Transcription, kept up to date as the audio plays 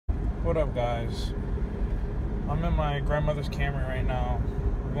what up, guys? I'm in my grandmother's Camry right now.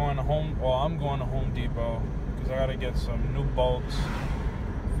 We're going to I'm going to Home Depot because I gotta get some new bolts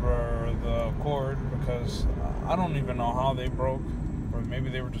for the cord because I don't even know how they broke, or maybe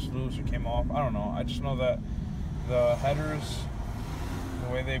they were just loose or came off. I don't know. I just know that the headers, the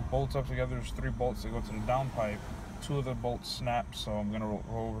way they bolt up together, there's 3 bolts that go to the downpipe. 2 of the bolts snapped, so I'm gonna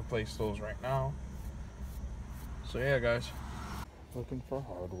replace those right now. So yeah, guys. Looking for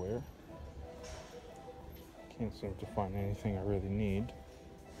hardware. Can't seem to find anything I really need.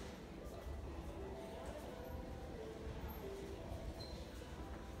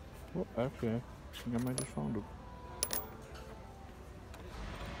 Oh, actually, I think I might just found it.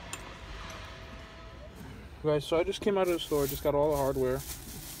 Guys, so I just came out of the store, just got all the hardware.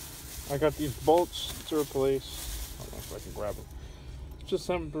 I got these bolts to replace. I don't know if I can grab them. Just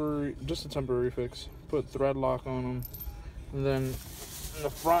a temporary fix. Put thread lock on them, and then in the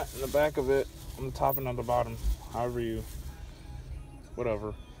front and the back of it, on the top and on the bottom, whatever.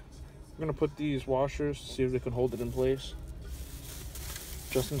 I'm gonna put these washers, see if they can hold it in place,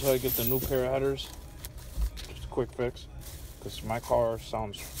 just until I get the new pair of headers. Just a quick fix, because my car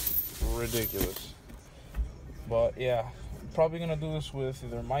sounds ridiculous. But yeah, I'm probably gonna do this with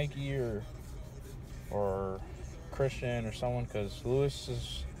either Mikey or Christian or someone, because Lewis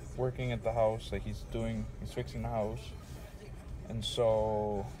is working at the house, like he's fixing the house. And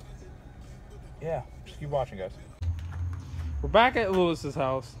so yeah, just keep watching, guys. We're back at Lewis's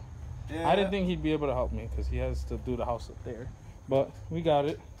house. Yeah. I didn't think he'd be able to help me because he has to do the house up there, but we got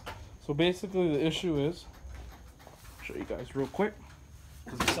it. So basically the issue is, I'll show you guys real quick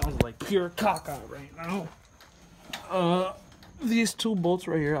because it sounds like pure caca right now. These 2 bolts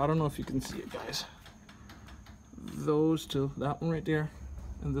right here, I don't know if you can see it, guys. Those 2, that one right there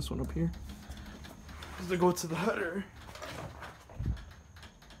and this one up here, they go to the header.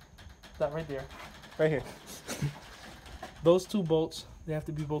 That right there, right here. Those 2 bolts, they have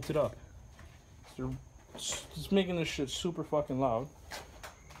to be bolted up. So it's making this shit super fucking loud.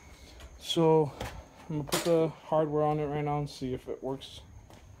 So I'm gonna put the hardware on it right now and see if it works.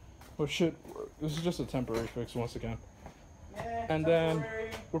 Or should work. This is just a temporary fix once again. Yeah, and then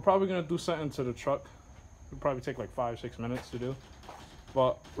we're probably gonna do something to the truck. It'll probably take like 5-6 minutes to do.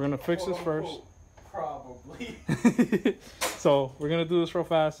 But we're gonna fix this first. Probably. So we're gonna do this real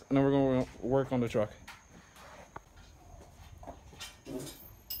fast, and then we're gonna work on the truck.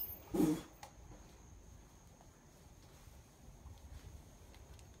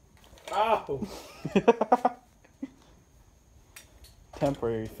 Ow!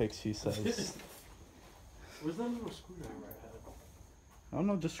 Temporary fix, he says. Where's that little screwdriver I had? I don't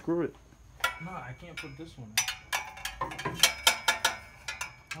know, just screw it. Nah, I can't put this one in.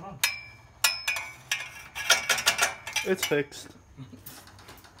 Hold on. It's fixed.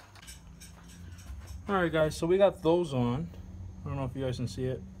 Alright guys, so we got those on. I don't know if you guys can see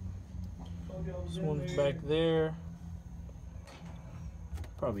it. This one's back there.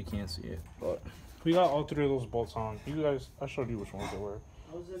 Probably can't see it, but we got all 3 of those bolts on. You guys, I showed you which ones they were.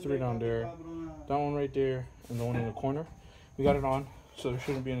 3 down there, that one right there, and the one in the corner. We got it on, so there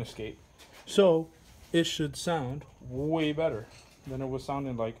shouldn't be an escape. So it should sound way better than it was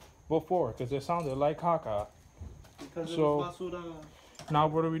sounding like before, because it sounded like caca. So now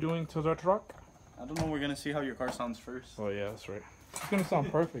what are we doing to the truck? I don't know, we're gonna see how your car sounds first. Oh yeah, that's right. It's gonna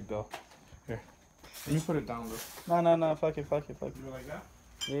sound perfect though. Here, let me put it down though. No, fuck it. You like that?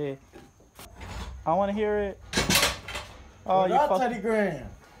 Yeah. I wanna hear it. Oh, you fuck Teddy Graham.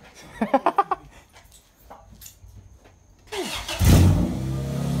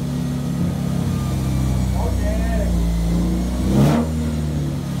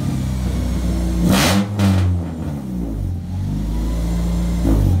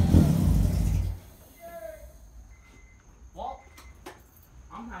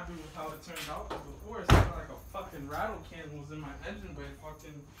 Rattle can was in my engine bay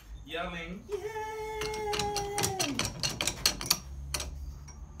fucking yelling, yay!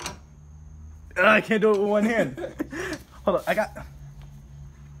 I can't do it with one hand. Hold on, I got.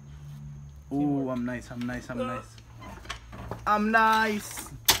 Ooh, I'm nice. I'm nice. Look, I'm nice.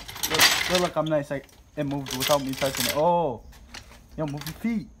 It moved without me touching it. Oh, yo, move your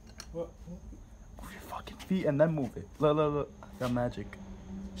feet. What? Move your fucking feet and then move it. Look. Got magic.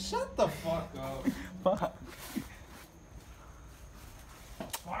 Shut the fuck up. Fuck.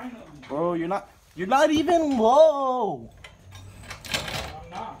 Finally. Bro, you're not even low. I'm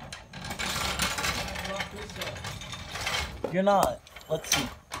not. You're not. Let's see.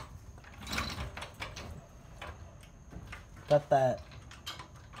 Got that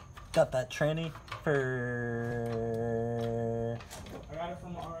tranny for... I got it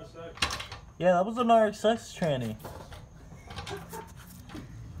from RSX. Yeah, that was an RXX tranny.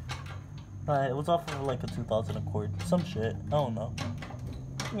 It was off of like a 2000 Accord. Some shit. I don't know.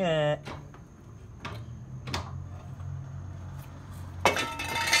 Yeah. But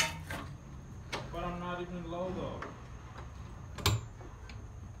I'm not even low though.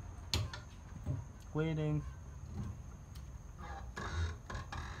 Waiting.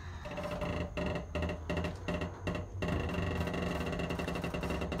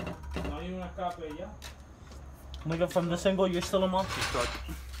 No hay una capa ya. Nigga, from this angle, you're still a monster truck.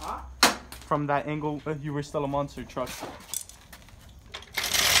 Huh? From that angle, you were still a monster truck. So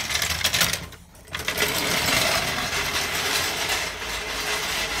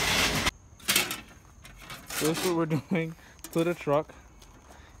this is what we're doing to the truck.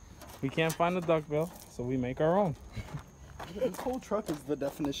 We can't find the duckbill, so we make our own. This whole truck is the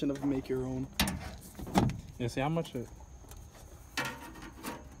definition of make your own. You see how much it?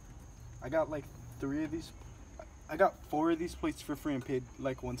 I got like 3 of these. I got 4 of these plates for free and paid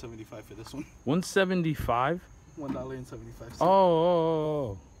like $175 for this one. 175. $1.75.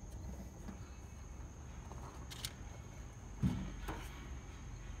 Oh.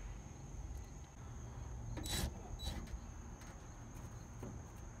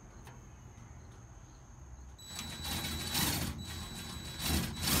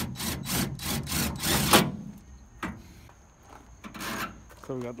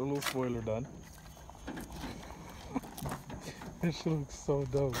 So we got the little spoiler done. This shit looks so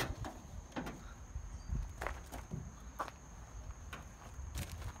dope.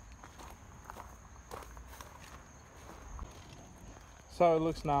 That's how it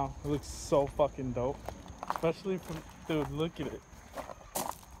looks now. It looks so fucking dope. Especially from, dude, look at it.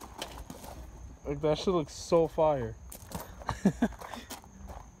 Like, that shit looks so fire.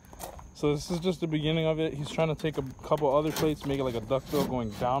 So this is just the beginning of it. He's trying to take a couple other plates, make it like a duckbill going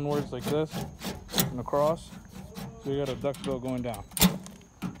downwards like this and across. So we got a duckbill going down.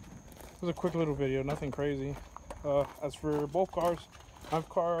 This is a quick little video, nothing crazy. As for both cars, my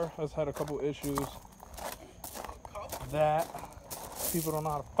car has had a couple issues that people don't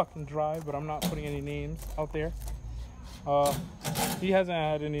know how to fucking drive, but I'm not putting any names out there. He hasn't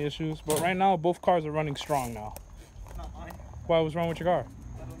had any issues, but right now both cars are running strong now. Not mine. Why, what's wrong with your car?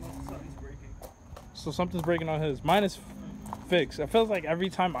 I don't know, something's breaking. So something's breaking on his. Mine is fixed. It feels like every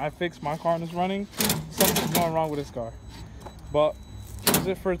time I fix my car and it's running, something's going wrong with this car. But that's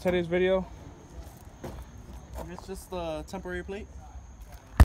it for today's video. It's just the temporary plate.